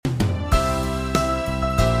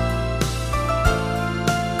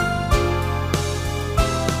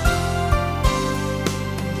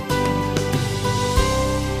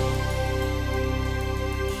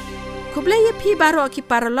พี่บาโรคิ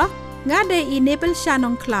ปารล็อกงาเดอีเนเปิลชาน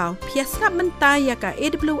องคลาวเพียสกับมันตายกะ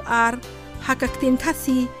AWR ฮักKtien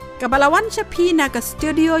Khasiกับบลาวันชะพีนากะสตู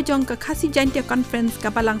ดิโอจงกะ Khasi Giant Conference กั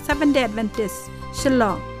บบลัง Seventh Day Adventist ฉล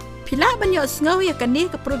องพิลาบัญญัติเงายกันนี้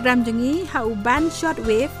กับโปรแกรมจงี้ฮาอุบันช็อตเว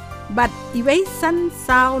ฟบัดอีเวซันซ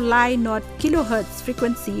าวไลน์นอตกิโลเฮิรตซ์ฟรีคว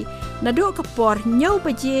นซีนาดูกับปอร์เงาป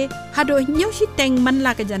ะเจฮาโดเงาชิเต็งมันล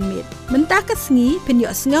ากะจันเม็ดมันตากะสงีเป็นย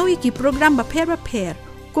อสเงายกี่โปรแกรมบะเพร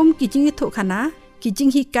กุมกิจิงทุขนะกิจิง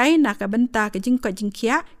ฮิไกนักบันตากิจิงกอจิงเขี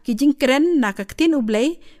ยกิจิงเกรนนักKtien U Blei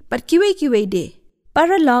ปัดกิเวเดปา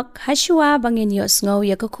รล็อกฮัชวาบังเงินยอสเงา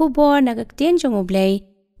ยกkhuborนักKtien Jong U Blei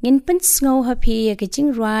เงินเป็นเงาฮับพีกิจิง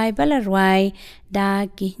ไรบลารายดา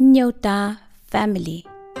กิหินยตา family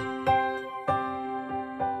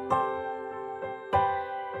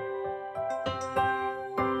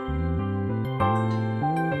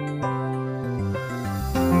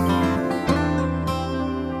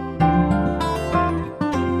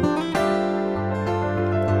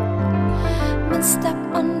Step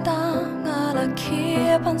on down ala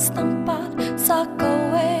kia pan stampat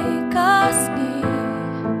sakaway Khasi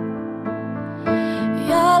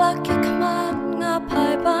yala ki khmat nga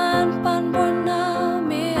paidbah pan borna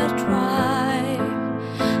mi try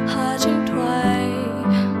ha jingduwai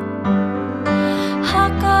ha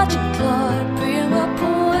ka jingthoh briew nga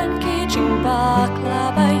puan ki jingbak la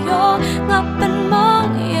bayo nga pan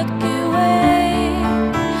mong yet ki way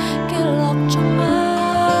ki lok changa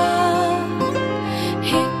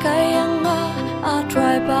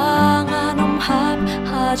Baibl nganom hap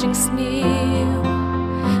ha jing snew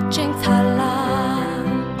jingthala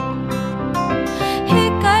hi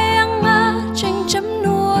kayanga jing jam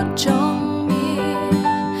nuot jong mi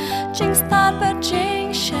jing start but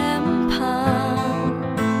jing champagne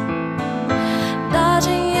da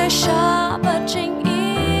jing ye sha but jing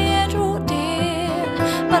i ru dear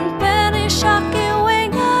ban pen i shaki we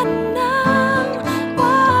ngan nang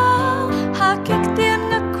wow ha kik tien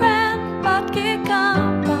na kran bat ki ka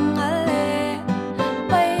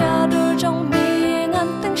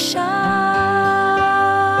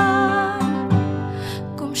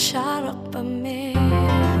sharak pa me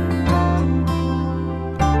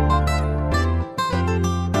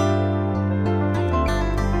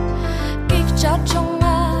kjat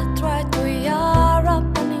chonga try to yara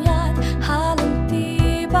pan iaid lynti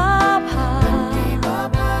babha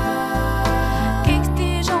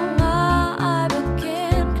kikti chonga I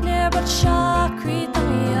begin clear but shakri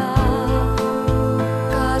tanya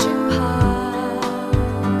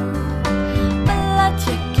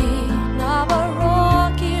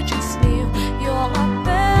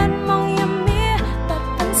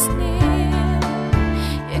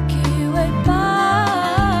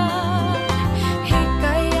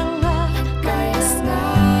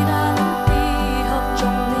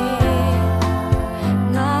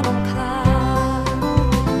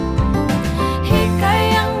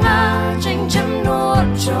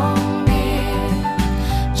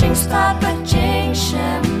start with jing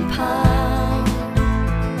champagne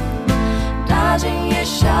da jing ye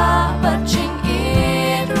sha but jing i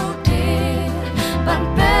ru dear ban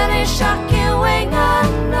pen i shaki we ngan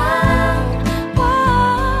nang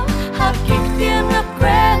wow ha kik tien na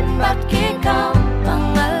kren bat ki kam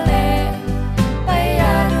pangale pai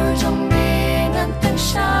adu jong mi ngan tang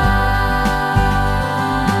sha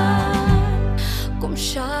kum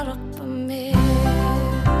sharak pa me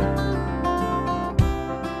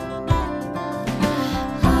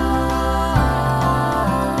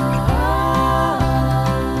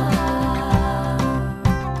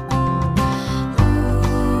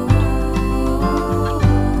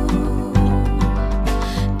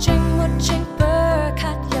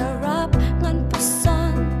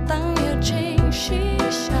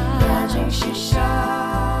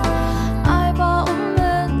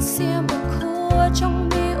Mynsiem trong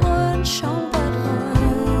mi uốn trong bát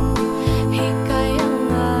hi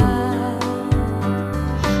kayanga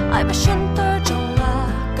ai ba shen ter jonga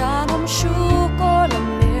kanom shu ko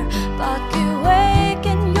lamir ba ki wake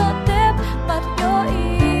in your dip but your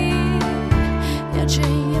e ya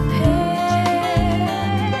jing ya pe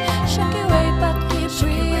shaki way but ki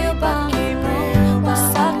briew ba ki briew ba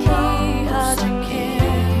saki ha jing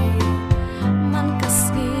man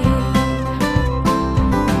kasi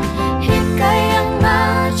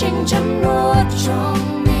jing jam nuot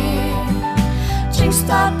trong mi jing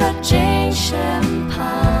start but jing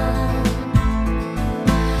champagne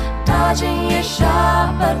da jing ye sha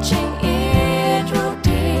but jing i ru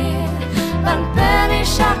dear ban pen i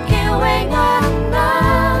shaki we ngan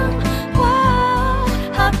nang wow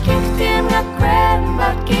ha kik tien na kren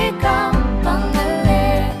bat ki kam pangale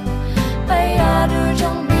pai adu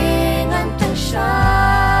jong mi ngan tang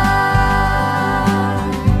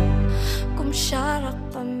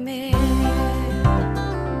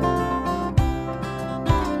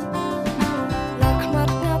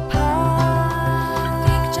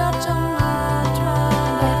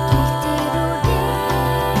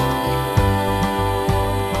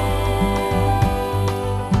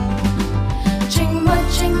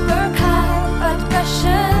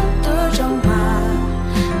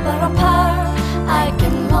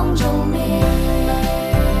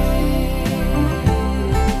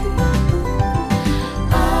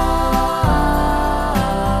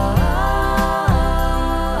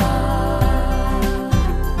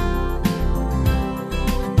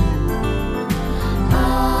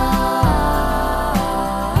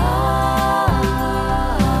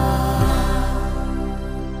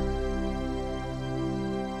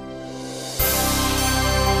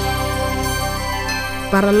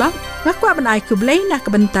Paralak ngakwa ban ai ku blei na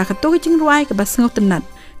ka benta ka to jingduwai ka basngau tenat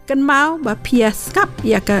kan mau ba pias kap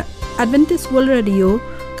ya ka Adventist World Radio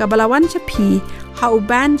ka balawan chapi how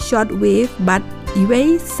band short wave but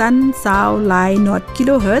iway san sao lai not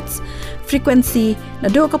kilohertz frequency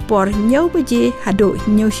na do ka por nyau baje hado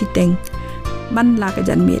nyau shiteng man la ka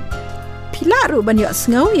janmet pila ru ban yo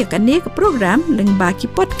sngo ya ka ne ka program leng ba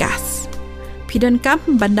ki podcast pidon kam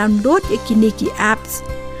ban download ya kini ki apps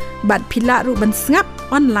bat pila ru ban snap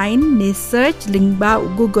online ne search leng ba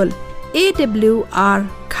Google AWR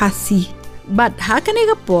Khasi bat hakane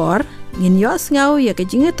ka por ngin yo sngo ya ka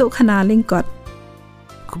jingthoh khana lingkot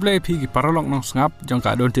Kublai pi ki paralong nong ngap jong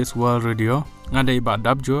ka Adventist World Radio ngadai ba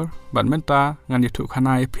dabjur ban menta ngan yathu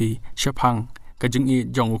khana pi shapang ka jingi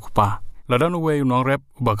jong ukpa ladan we nong rep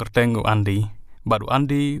ba kerteng u andi badu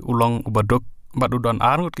andi ulong ubaduk badu don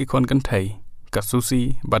arngut ki kon kan thai ka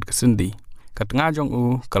susi bad ka sindi ka tanga jong u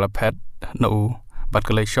kalapet na u bad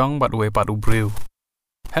ka leishong bad we padu briew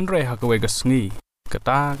Henry ha ka we ka sngi ka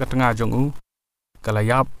ta ka tanga jong u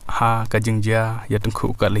kalayap ha ka jingja ya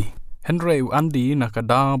tengku kali Henry u andi na ka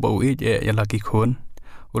da ba u e ya laki khon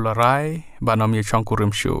ularai ba nom ye chong kurim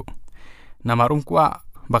shu na marum kwa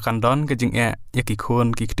bakan don ka jing e ya ki khon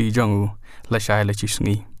ki kti jong u la shai la chi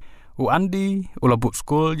sngi u andi ula bu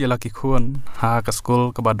school ya laki khon ha ka school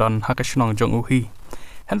ka ba don ha ka shnong jong u hi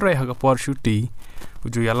Henry ha ka por shuti u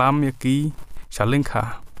ju yalam ya ki shalinka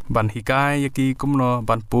ban hikai ya ki kumno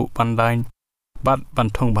ban pu ban dain bat ban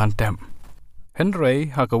thong ban tem Henry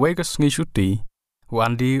ha ka we ka sngi shuti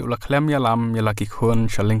Wandi ula klem yalam yalaki khun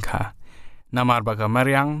shalinka namar baga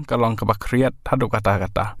maryang kalong ka bakriat hadu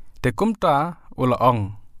kata-kata te kumta ula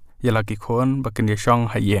ong yalaki khun bakin yashong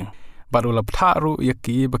hayeng bad ula ptharu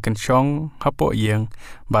yaki bakin shong hapo yeng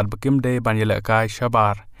bad bakim de ban yalakai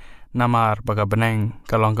shabar namar baga beneng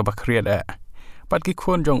kalong ka bakriat bad ki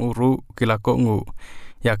khun jong uru kilako ngu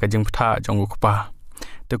ya ka jing ptha jong ukpa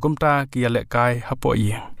te kumta ki yalakai hapo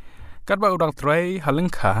yeng kat ba udang trai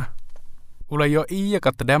halingka Ulayo iya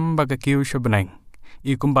katadem baga kiu shabeneng.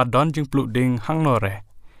 I kumba don jing pluk ding hang nore.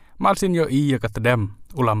 Malsin yo iya katadem.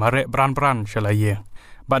 Ula mare bran-bran shalayeng.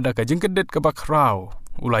 Bada ka jing kedit ka bakrau.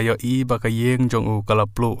 Ulayo i baga yeng jong u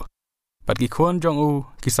kala pluk. Bad ki khun jong u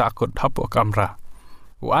kisa akut hapo kamra.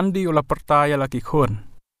 U andi ula pertaya laki khun.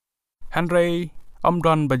 Henry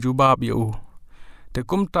omdon bajubab yo u. Te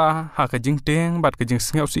kumta ha ka jing ting bad ka jing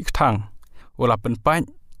sngau sik thang. Ula pynpeit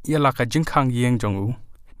yala ka jing khang yeng jong u.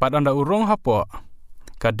 Bad anda urong hapo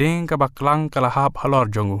kading ka baklang kalahap halor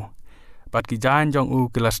jongu bad ki jan jong u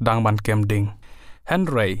kilas dang ban kem ding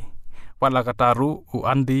Henry wala kataru u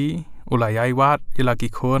andi ulayai wat ilaki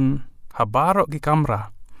khon habaro ki kamra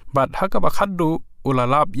bad haka bakhaddu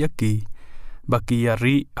ulalap yaki baki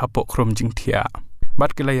yari hapo krom jingthia bad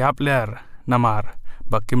kilayap ler namar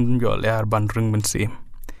bakim jo ler ban ring Mynsiem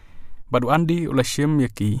bad andi ulashim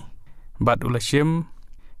yaki bad ulashim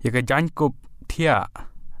yaka jankup thia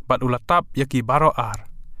bad ulatap yaki baroh ar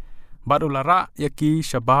bad ulara yaki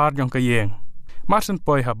shabar jong kayeng marsen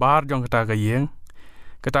poi habar jong kata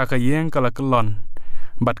kayeng kala kelon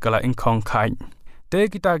bad kala ingkong khai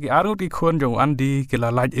te kita ki arut ki khon jong andi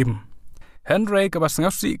kila laj im Henry ka bas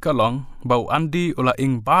ngasi kalong bau andi ula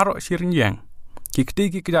ing baroh sirnyeng ki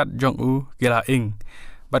kti ki kjat jong u kila ing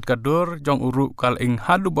bad kadur jong uru kal ing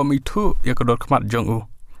hadu bamitu ya kador khmat jong u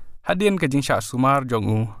hadien ka jingshai sumar jong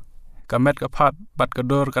u kamet kapat bat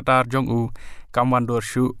kadur katar jong u kamwan dor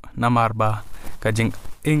shu namar ba kajing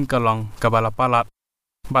ing kalong kabala palat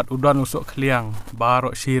bat udon usuk kliang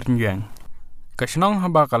baro shir nyeng kashnong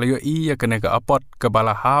haba kalayo i ya kene ka apot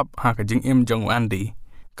kabala hab ha kajing im jong andi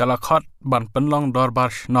kala khot ban penlong dor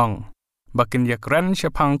bar shnong bakin ya kren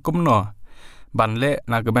shapang kumno ban le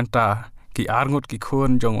na gebenta ki arngut ki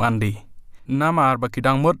khun jong andi namar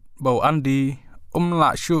bakidang mut bau andi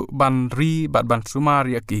la shu ban ri bat ban sumar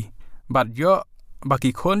yaki bad yo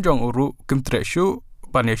baki khon jong uru kimtre shu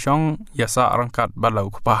paneshong yasa rangkat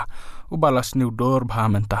balau kpa ubalas new dor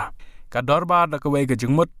bhamenta ka dor ba da kwe ga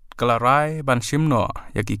jingmut kalarai ban shimno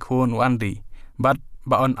yaki khon wandi bad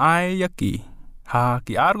ba on ai yaki ha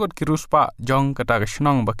ki argot ki ruspa jong kata ga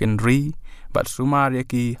shnong bakin ri bad sumar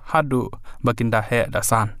yaki hadu bakin da he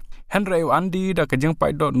dasan Henry wandi da ka jing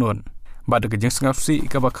pai dot nun bad ka jing ngapsi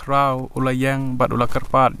ka bakrau ulayang bad ula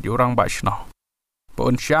karpat jurang ba shno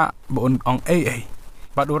bon sya bon ong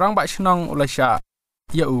bad orang ba shnong ula sya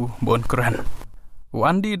yau bon kren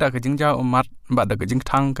wandi da ka jingja umat bad da ka jing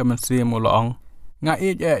thang ka Mynsiem ulong nga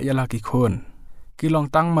e ya laki khon kilong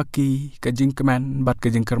tang maki ka jing kemen bad ka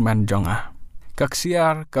jing kermen jonga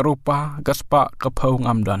kaksiar karupa gaspa ka phong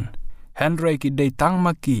amdan Henry ki dei tang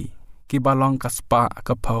maki ki balong kaspa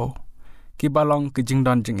ka pho ki balong ki jing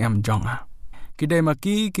don jing em jonga Kidai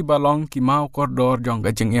maki ki balong ki mau koridor jong ka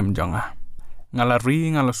jingim jong ngalari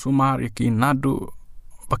ngala sumar ki nadu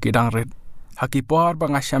pakidang red haki por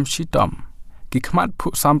bangasyam sitom ki khmat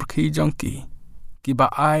phu samrki jong ki ba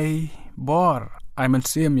ai bor ai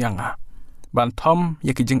Mynsiem yang ban thom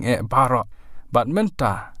ki jing baroh bat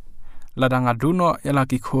menta ladang aduno yala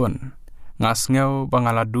ki khun ngas ngeu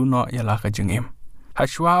bangala duno yala ka jingim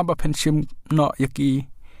hashwa ba pensim no yaki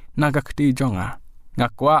nagakti jonga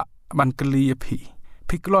ngakwa ban kli phi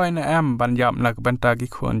kloi na am ban yap nak banta ki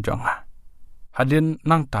khun jonga hadin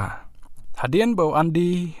nangta hadin bau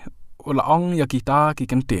andi ula ong yakita ki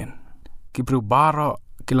kenten ki briew baroh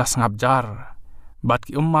kilas ngabjar bat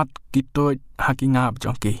ki umat ki toj haki ngab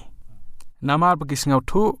jongki namar bagi ngau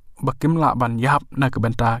thu bakimla ban yap nak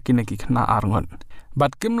banta kine ki khna arngon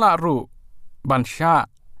bat kimla ru ban sha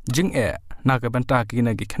jing nak banta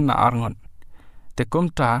kine ki khna arngon te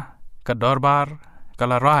kumta ka dorbar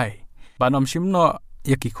kalarai banom simno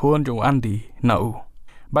yaki khon jong andi nau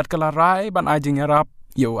bat kalarai ban ajing arab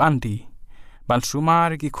yo andi ban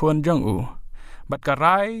sumar ki khon jong bat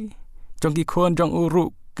karai jong ki khon jong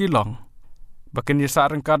ru kilong bakin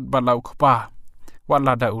yasarengkat balau khpa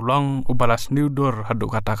wala da ulong ubalas niudur hadu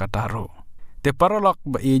kata-kata ro te parolok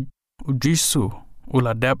ba jisu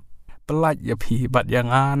uladap pelaj yapi bat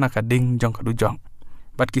yanga nakading jong kadujong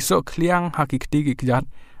bat kisok kliang hakikti ki kjat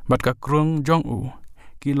bat ka krung jong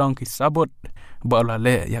kilong ki sabut ba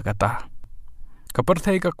le ya kata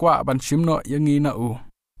kaperthai ka kwa ban simno yangi na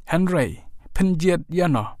henry penjet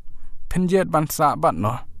yano penjet ban sa bat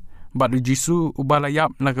no bat jisu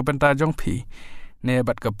ubalayap na ka benta jong phi ne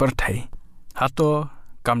bat kaperthai hato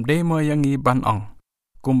kamde mo yangi ban ong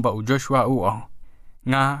kumba Joshua ong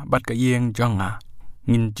nga bat ka yeng jonga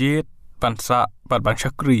nginjet pansa bat ban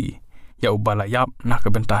syakri ya ubalayap na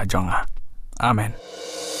ka benta jonga amen.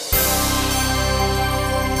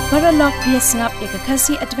 Paralog biasngap eka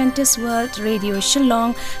Khasi Adventist World Radio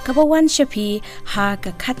Shillong kabawan shapi ha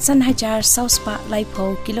ka khatsan hajar sauspa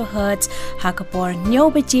laipo kilohertz ha kapor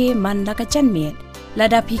nyo beje man laka chanmet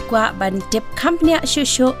lada pikwa ban tip kampnya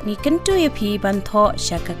shusho ni kentu yapi ban tho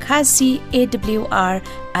shaka Khasi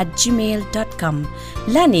awr@gmail.com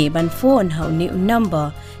lani ban phone hau ni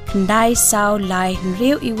number kndai sao lai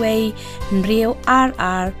nriu iway nriu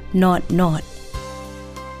rr not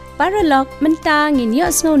Paralog mentang in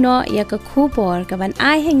yos no ya ka khubor kaban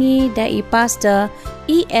ai hangi da I pastor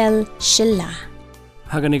el shilla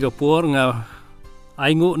hagani ka por nga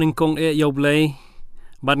ai ngu ning kong U Blei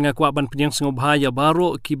ban nga kwa ban pinyang sngop ha ya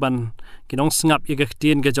baroh ki ban kinong sngap ya ka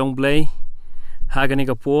Ktien U Blei hagani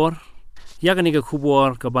ka por ya gani ka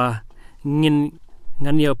khubor ka ba ngin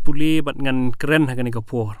ngan ya pule bat ngan kren hagani ka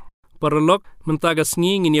por Paralog mentaga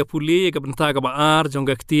sngi ngin ya pule ka bentaga ba ar jong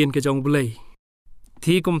ka Ktien U Blei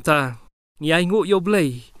thi kumta yai ngu U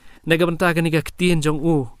Blei naga benta ka ni ka Ktien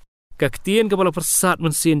ka Ktien ka bala pyrsad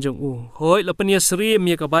Mynsiem jong hoi la pania srim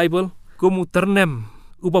ya ka Baibl kumu ternem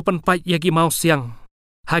uba pynpeit ya ki mau siang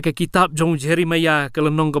ha ka kitab jong Jeremiah ka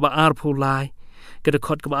lenong ka ba ar phulai ka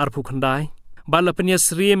dekhot ka ba ar phu khandai bala pania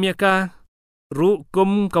srim ya ka ru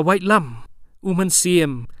kum ka wait lam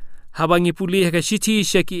Mynsiem habangi pule ka shiti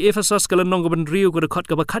shaki Ephesus ka lenong ka ban briew ka dekhot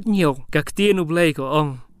ka ba khat nyo ka Ktien U Blei ko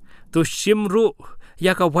ong to shimru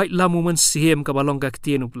ya ka white lamu Mynsiem ka balong ka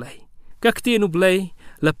Ktien U Blei ka Ktien U Blei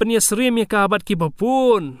la penia srim ya ka abat ki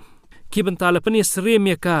babun ki benta la penia srim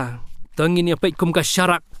ya ka tangin ya pait kum ka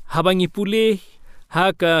sharak habangi pule ha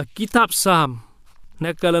ka kitab sam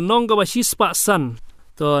na ka lanong ka ba shispa san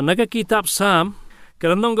to na ka kitab sam ka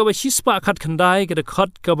lanong ka ba shispa khat khandai ka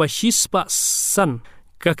khat ka ba shispa san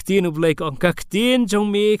ka Ktien U Blei ka Ktien jong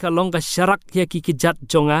me ka long ka sharak ya ki kjat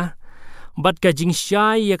jonga bat ka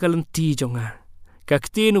jingshai ya ka lynti jonga ka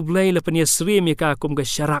Ktien U Blei la penia srim ya ka kum ka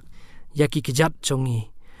sharak ya ki kjat jongi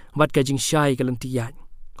bat ka jingshai ka lynti ya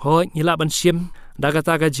hoi ngila ban sim da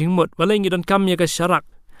kata ka jingmot balai ngi don kam ya ka sharak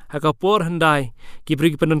ha ka por handai ki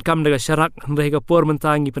bri penon kam daga sharak handai ka por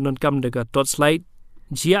mentangi penon kam daga torchlight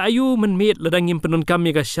jia ayu men met ladang ngim penon kam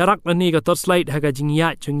ya ka sharak ani ka torchlight ha ka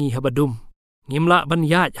jingiat jongi habadum ngimla ban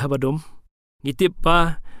yat habadum ngitip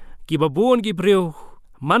pa ki babun ki briew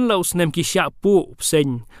man la usnem ki sya pu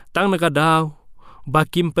sen tang naga daw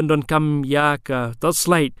bakim pendon kam ya ka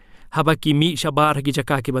torchlight habaki mi shabar gi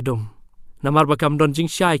jaka ki badum namar bakam don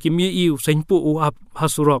jingshai ki mi iu sen pu ap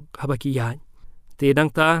hasurok habaki ya te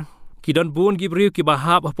dang ta ki don bun gi briew ki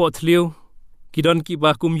bahap apo thliu ki don ki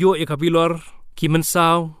ba kum yo e kabilor ki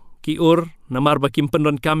mensaw ki namar bakim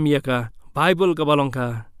pendon kam ya ka Bible ka balong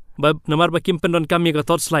ka namar bakim pendon kami ka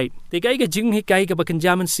torchlight te kai ka jing hi kai ka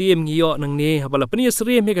bakenja Mynsiem ngiyo nang ne habala penia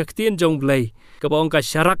srim he ka Ktien U Blei ka baong ka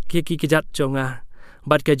sharak he ki kjat jonga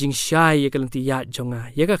bat ka jingshai ya ka lynti iaid jonga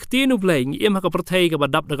ya ka Ktien U Blei ngi em ha ka perthei ka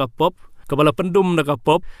badap da ka pop ka bala pendum da ka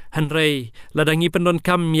pop hanrei ladangi pendon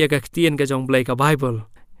kam ya ka Ktien ka jong Blei ka Baibl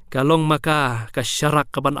ka long maka ka sharak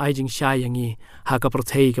ka ban ai jingshai yangi ha ka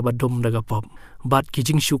perthei ka badum da ka pop bat ki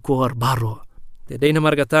jingshukor baroh te dei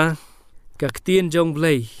namar kata ka Ktien jong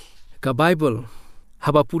Blei ka Baibl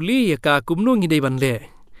haba pule ya ka kumnu ngi dei ban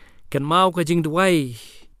le kan mau ka jingduwai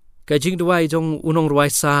jong unong ruai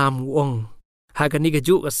sam ong ha ka ni ka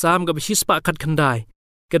ju ka sam ka bisispa khat khandai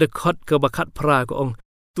ka de khot ka bakhat phra ko ong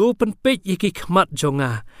tu pynpeit ki khmat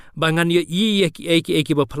jonga bangan ye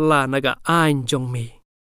ki ba phla na ga ain jong me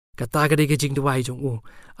ka ta ka de ka jingduwai jong u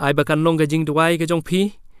ai ba kan long ka jingduwai ka jong phi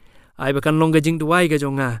ai ba kan long ka jingduwai ka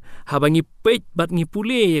jonga ha bangi peit bat ngi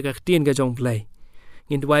pule ka Ktien ka jong Blei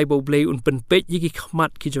jingduwai bo Blei un pynpeit ki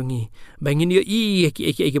khmat ki jongi bangin ye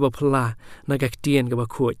ki ba phla na ka Ktien ka ba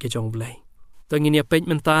khot ka jong Blei tangin ya peit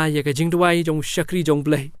menta ya ka jingduwai jong shakri jong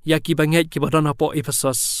Blei ya ki banget ki ba don apo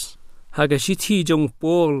Ephesus ha ga shithi jong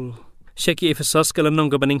Paul shaki Ephesus ka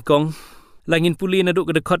lanong ka baningkong langin puli na du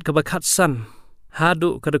ka dekot ka ba khat san ha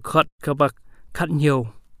du ka dekot ka ba khat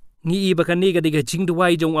nyo ngi ba kan ni ka diga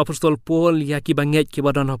jingduwai jong apostol Paul ya ki banget ki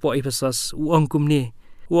ba don apo Ephesus uong kumni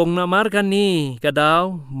wong namar kan ni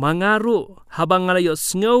kadaw mangaru habang ngalayo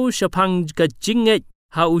sngow syapang ka jinget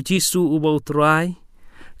ha ujisu ubaw try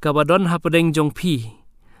kabadon ha pedeng jong pi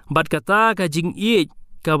bat kata ka jingiat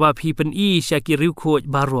ka ba pi pen I syaki riu khoj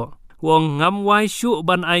baroh wong ngam wai syu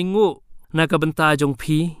ban aingu na ka benta jong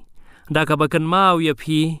pi da ka bakan mau ya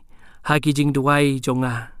pi ha ki jingduwai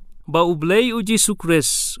jonga ba U Blei uji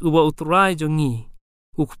sukres ubaw try jongi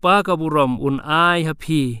ukpa ka burom un ai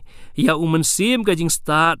happy ya Mynsiem ka jing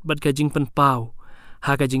start bat ka jing penpau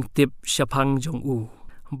ha ka jing tip syapang jong u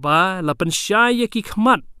ba la pensyai ya ki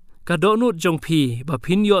khmat ka donut jong pi ba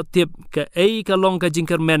phin yo tip ka ka long ka jing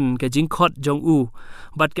kermen ka jing khot jong u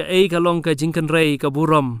bat ka ka long ka jing kan rei ka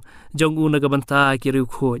burom jong u na ka banta ki riu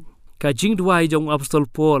khoj ka jingduwai jong apostol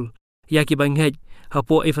Paul ya ki banghet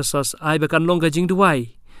hapo Ephesus ai ba kan long ka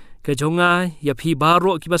jingduwai ka jonga ya phi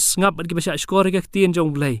baroh ki bas ngap ki basa skor ka Ktien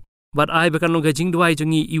jong Blei bat ai ba kan long ka jingduwai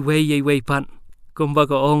jongi iwei pan komba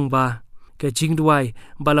ka ong ba ka jingduwai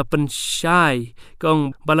bala pensyai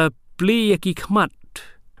kong bala pli ya ki khmat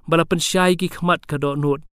bala pensyai ki khmat ka do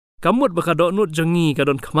nut kamut ba ka do nut jongi ka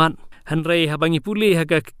don khmat hanrei habangi pule ha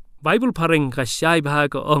ka Bible pareng ka syai ba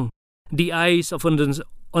ka ong the eyes of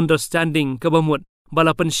understanding ka bamut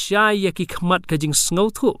bala pensyai ya ki khmat ka jing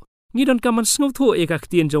sngow ngi don kaman sngow ka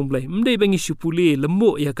Ktien jong Blei mdei bangi syupule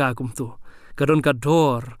lemu ya ka kumtu kadon ka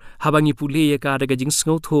dor habangi pule ya ka daga jing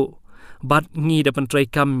sngow bat ngi da pantrai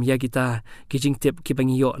kam ya kita ki jing tip ki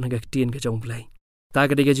bangi yo na ka Ktien ka jong Blei ta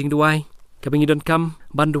ka daga jingduwai ka bangi don kam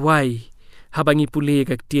banduwai habangi pule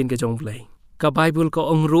ka Ktien ka jong Blei ka Bible ka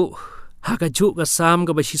ongru ha ka ju ka sam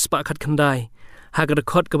ka basispa khat khandai ha ka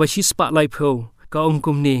khot ka basispa lai pho ka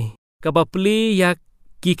ongkum ni ka ba pli ya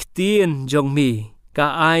ki Ktien jong mi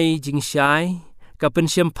ka ai jingshai ka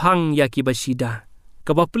Mynsiem phang ya ki basida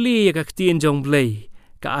ka ba pli ya ka Ktien jong Blei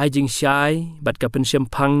ka ai jingshai bat ka Mynsiem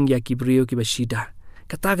phang ya ki briew ki basida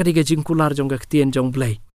ka ta ka diga jingkular jong ka Ktien jong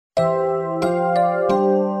Blei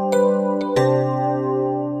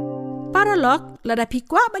paralog lada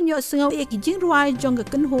pikwa banyo sengaw ki jingduwai jong ka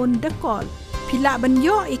kenhon dekol pila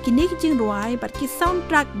banyo ki ni jingduwai bat ki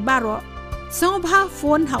soundtrack baroh song bha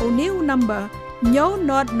phone ha new number Nyau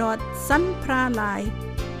not san pra lai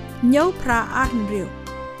Nyau pra arnriu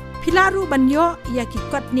Pilaru banyo ya ki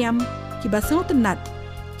kot niam ki basung tenat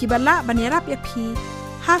ki bala banirap ya pi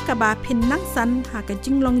ha ka ba pin nang san ha ka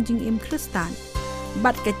jinglong jing im kristan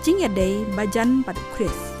bat ka jing ya dei bajan bat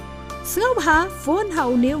kris sngau ha phone ha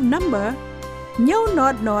new number Nyau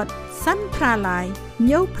not san pra lai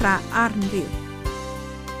Nyau pra arnriu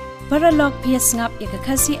Paralog pias ngap ya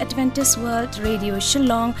Khasi Adventist World Radio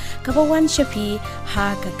Shillong kabawan shapi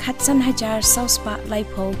ha ka khatsan hajar sauspa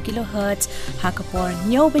laipo kilohertz ha ka por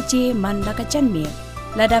nyo beje man la ka chanmi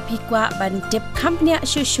lada pikwa ban tip company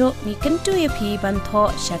shusho mi kentu yapi ban tho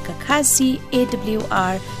shaka Khasi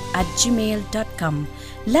awr@gmail.com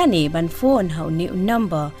lani ban phone ha new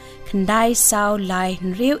number khandai sao lai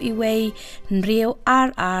nriu iwei nriu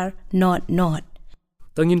rr not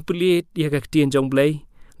tangin pulit ya ka Ktien jong Blei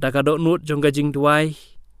da ka do nut jong ka jingduwai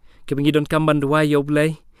ke bingi don kamban duwai yo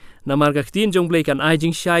Blei namar ka Ktien jong Blei kan ai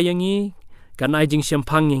jingshai yangi kan ai jingsham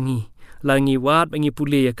phang yangi langi wat bangi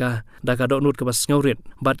pule ya ka da ka do nut ka bas ngauret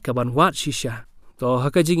bat ka ban wat shisha to ha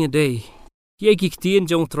ka jing dei ye ki Ktien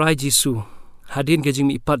jong try Jisu hadin ka jing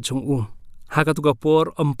mi pat jong ha ka tu ka por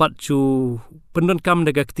 4 chu pendon kam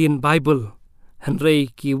da ka Ktien Bible hanrei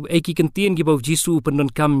ki ki Ktien ki bau Jisu pendon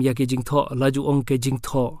kam ya ke jingthoh laju ong ke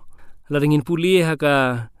jingthoh ladingin pule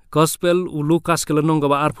haka gospel u Lukas kelenong ka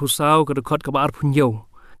ba arphusau ka dekhot ka ba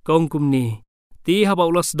arphunyo kong kumni ti haba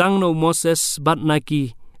ulas dang no Moses bat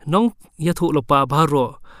naki nong yathulapa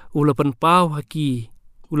baroh ulapan pau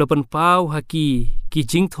haki ki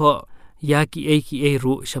jingthoh ya ki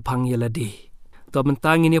ru shapang yaladi to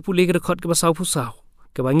mentangin ya pule ka dekhot ka ba sau phusau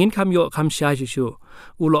ka bangin kham yo kham sha shu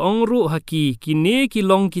ulong ru haki kini ki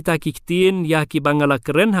long kita ki ktien ya ki bangala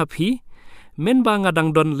keren hapi men banga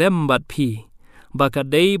dang don lembat pi baka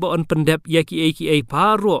dei bo on pendep ya ki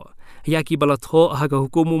baroh ya ki balatho haga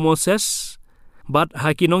hukumu Moses bat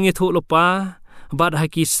haki nong yathulapa bat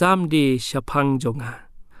haki samde shapang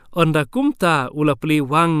jonga onda kumta ula pli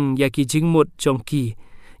wang ya ki jingmut jongki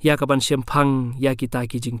ya ka ban shempang ya kita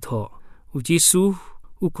ki jingthoh u Jisu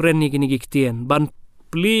ukren ni kini ktien ban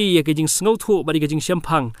pli ya ki jing sngouthu bari ki jing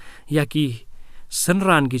shempang ya ki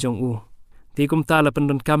senran ki jong u ti kumta la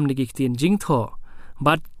pendon kam ni ktien jingthoh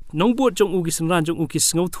bat nong buat jong u ki senran jong u ki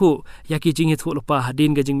sngouthu ya ki jing yathulapa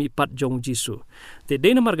hadin ga jing mi pat jong Jisu te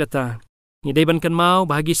de na margata ni dei ban kan mau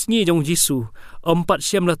bahagi sngi jong Jisu ompat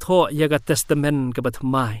siam la tho ya ga testament ka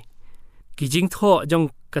batmai ki jingthoh jong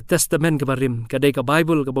ka testament ka barim ka dei ka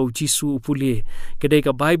Bible ka bau Jisu pule ka dei ka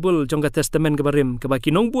Bible jong ka testament ka barim ka ba ki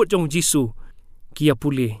nong buat jong Jisu ki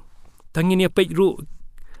pule tangin ya peru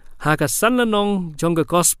ha ka sanlanong jong ka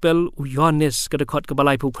gospel u Yohanes ka dekhot ka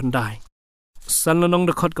balai pu khandai sanlanong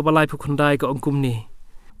dekhot ka balai pu khandai ka ongkum ni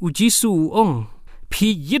u Jisu ong phi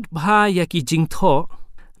yit bha ya ki jingthoh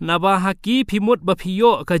naba haki phimut ba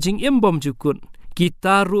phiyo ka jing embom jukun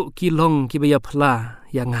kita ru ki long ki baya phla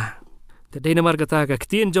yanga te dei namar kata ka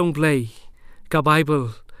Ktien jong Blei ka Bible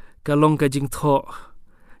ka long ka jingthoh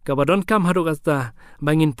ka badon kam haru kata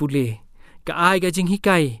bangin pule ka ai ka jing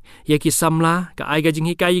hikai ya ki samla ka ai ka jing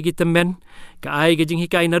hikai ki temen ka ai ka jing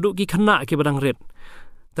hikai nadu ki khna ki badang ret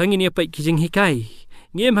tangin ya pai ki jing hikai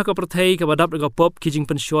ngem ha ka prathai ka badap ka pop ki jing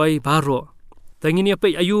penshoi baroh tangin ya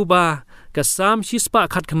pai ayuba ka sam shispa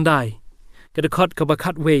khat khandai ka dekhot ka ba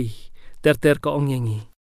khat wei ter ka ongyengi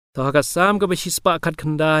to ka sam ka ba shispa khat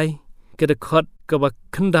khandai ka dekhot ka ba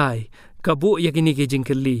khandai ka bu yakini ke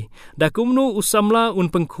jingkeli da kumnu usamla un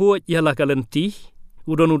pynkhih yala ka lynti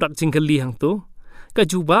udon udak jingkeli hang tu ka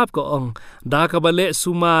jubab ko ong da ka bale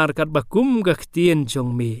sumar kat bakum ka Ktien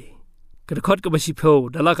jong me ka dekhot ka ba sipho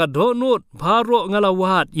dala ka donut baroh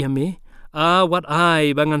ngalawat yame wat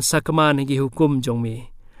ai bangan sakman gi hukum jong me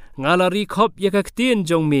ngalari khop ya ka Ktien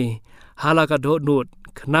jong me hala ka donut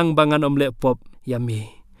khnang bangan omle pop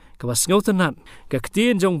yame ka ba sngotanat ka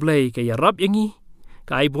Ktien jong Blei ka yarap yangi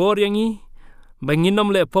ka ai bor yangi bangin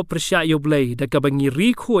omle pop persya yo Blei da ka bangi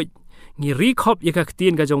ri khop ya ka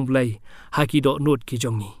Ktien ka jong Blei haki donut ki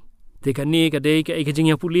jongi te ka ni ka dei ka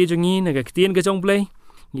jing ya pule jongi na ka Ktien ka jong Blei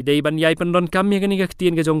ni dei ban yai pandon kam ya ka ni ka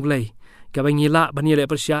Ktien ka jong Blei ka bangi la ban le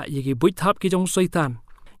persya ye ki buithap ki jong soitan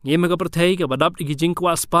ngem ka prathai ka badap ki jing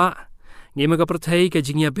kwa spa ngem ka prathai ka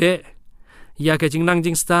jing ya be ya ka jing nang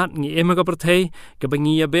jing start ngem ka prathai ka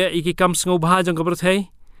bangi ya be iki kam sngo bha jong ka prathai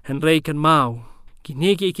henrei kan mau ki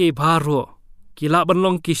ne ki baroh ki la ban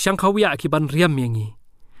long ki shangkhawya ki ban riam yangi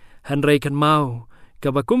henrei kan mau ka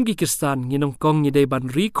bakum ki kristan nginong kong ni dei ban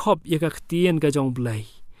ri khop ya ka Ktien ka jong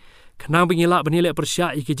Blei khnang bingila banile persya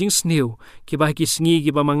iki jing sniu ki ba ki sngi ki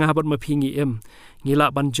ba mangah bot maphingi ngila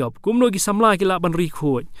ban job kumno ki samla ki la ban ri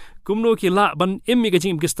khoj kumno ki la ban mi ka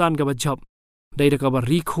jing kristan ka ba job dei da ka ba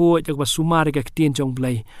ri khoj ka ba sumar ka Ktien jong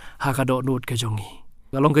Blei ha ka do not ka jongi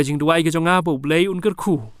galong ka jingduwai ka jonga bu Blei un ker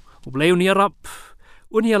khu Blei un yarap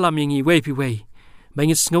un yalam yangi wei pi wei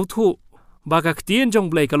bangin sngouthu ba ka Ktien jong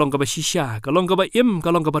Blei ka long ka ba shisha ka long ka ba ka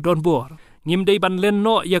long ka ba don bor ngim dei ban len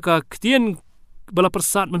no ya ka Ktien bala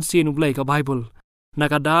pyrsad Mynsiem U Blei ka Bible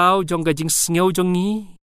naka daw jong ka jing sngew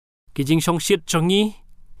jongi ki jing shongshit jongi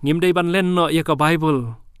ngim dei ban len no ya ka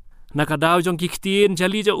Bible naka daw jong ki Ktien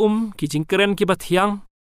jali ja ki jing keren ki bathiang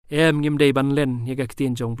ngim dei ban len ya ka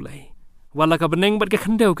Ktien jong Blei wala ka beneng bat ka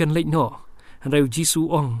khandeu kan leit no reu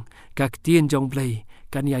Jisu ong ka Ktien jong Blei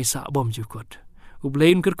kan yai sa bom jukot U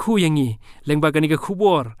Blei un ker khu yangi leng ba ka ni ka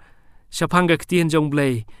khubor shapang ka Ktien jong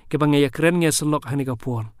Blei ke bangaya keren nge selok hani ka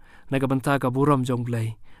pon nagabanta ka buram jong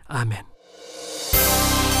Blei. Amen.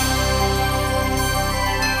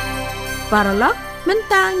 Parala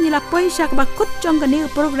mentang nila poi syak bakut jong kani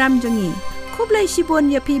program jongi. Kublai sibon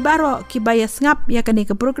ya pi baroh ki bayas ngap ya kani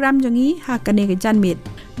ke program jongi ha kani ke janmit.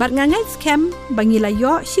 Bat ngangai scam bangila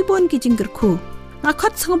yo sibon ki jinggerku.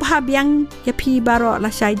 Ngakot sngop habyang ya pi baroh la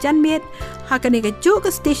syai janmit ha kani ke ju ke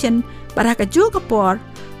station bar ha ke ju ke por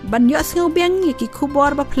ban yo sngop byang ya ki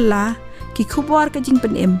khubor ba phla ki khubor ke jing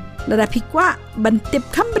penem. Lada pikwa ban tip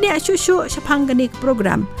company asyusyu syapang kani ke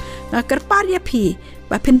program. Ngakar par ya pi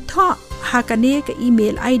ba pynthih ha kani ke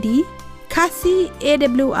email ID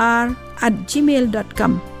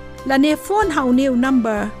khasiawr@gmail.com และในโฟนเฮานิวนัมเบ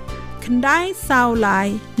อร์คันได้ซาวไล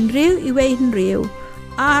น์ริวอีเวนริว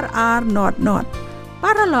RR not ปา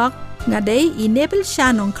รลอกงาได้อีเนเปิลชา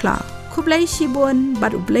นองคลาวคุบไลชิบวนบั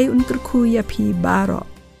ดอุบไลอุนกรคุยาพีบารอ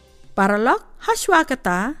ปารลอกฮัชวากต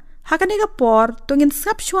าHakaniga por tungin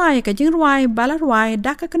sap shwai ka jingduwai balarwai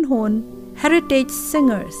daka kanhon Heritage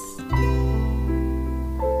Singers.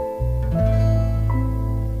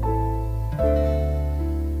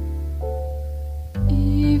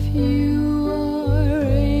 If you are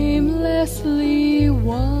aimlessly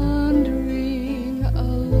wandering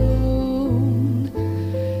alone,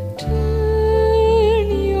 turn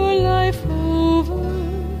your life over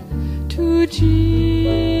to Jesus.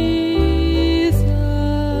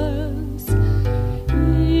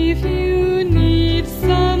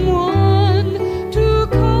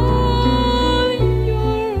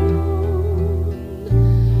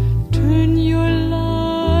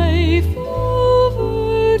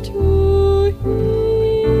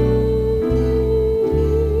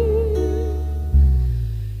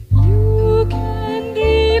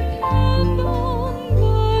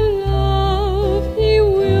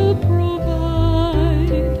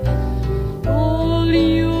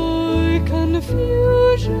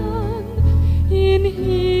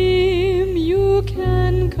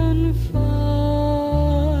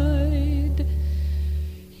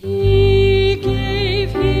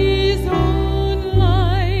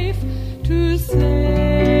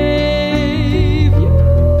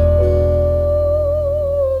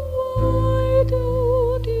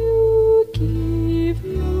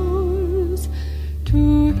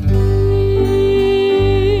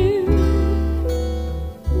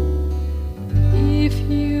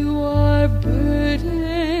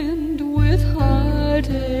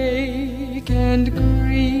 And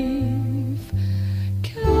grief